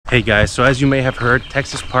Hey guys, so as you may have heard,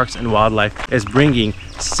 Texas Parks and Wildlife is bringing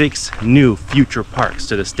 6 new future parks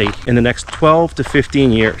to the state in the next 12 to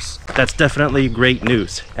 15 years. That's definitely great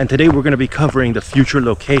news. And today we're going to be covering the future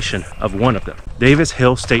location of one of them, Davis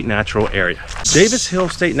Hill State Natural Area. Davis Hill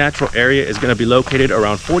State Natural Area is going to be located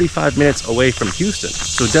around 45 minutes away from Houston.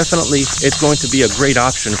 So definitely it's going to be a great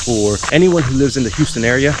option for anyone who lives in the Houston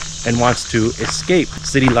area and wants to escape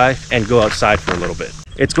city life and go outside for a little bit.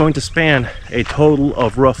 It's going to span a total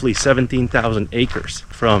of roughly 17,000 acres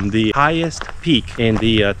from the highest peak in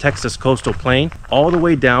the Texas coastal plain all the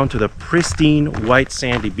way down to the pristine white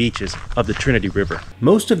sandy beaches of the Trinity River.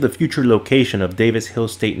 Most of the future location of Davis Hill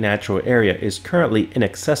State Natural Area is currently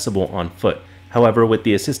inaccessible on foot. However, with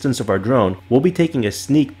the assistance of our drone, we'll be taking a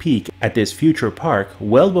sneak peek at this future park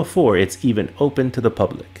well before it's even open to the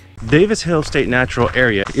public. Davis Hill State Natural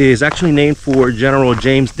Area is actually named for General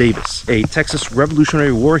James Davis, a Texas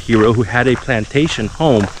Revolutionary War hero who had a plantation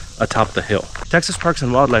home atop the hill. Texas Parks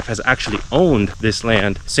and Wildlife has actually owned this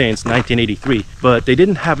land since 1983, but they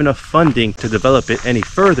didn't have enough funding to develop it any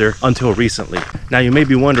further until recently. Now you may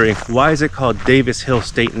be wondering, why is it called Davis Hill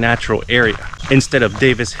State Natural Area instead of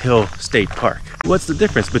Davis Hill State Park? What's the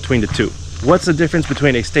difference between the two? What's the difference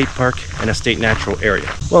between a state park and a state natural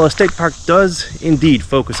area? Well, a state park does indeed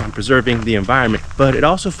focus on preserving the environment, but it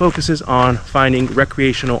also focuses on finding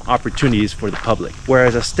recreational opportunities for the public.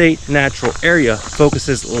 Whereas a state natural area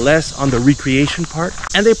focuses less on the recreation part,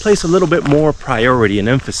 and they place a little bit more priority and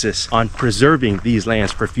emphasis on preserving these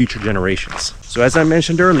lands for future generations. So as I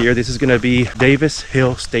mentioned earlier, this is going to be Davis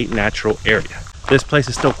Hill State Natural Area. This place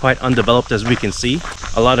is still quite undeveloped, as we can see.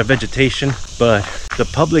 A lot of vegetation, but the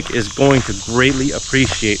public is going to greatly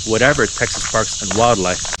appreciate whatever Texas Parks and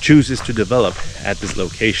Wildlife chooses to develop at this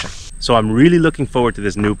location. So I'm really looking forward to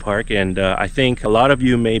this new park, and I think a lot of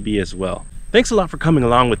you may be as well. Thanks a lot for coming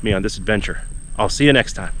along with me on this adventure. I'll see you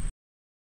next time.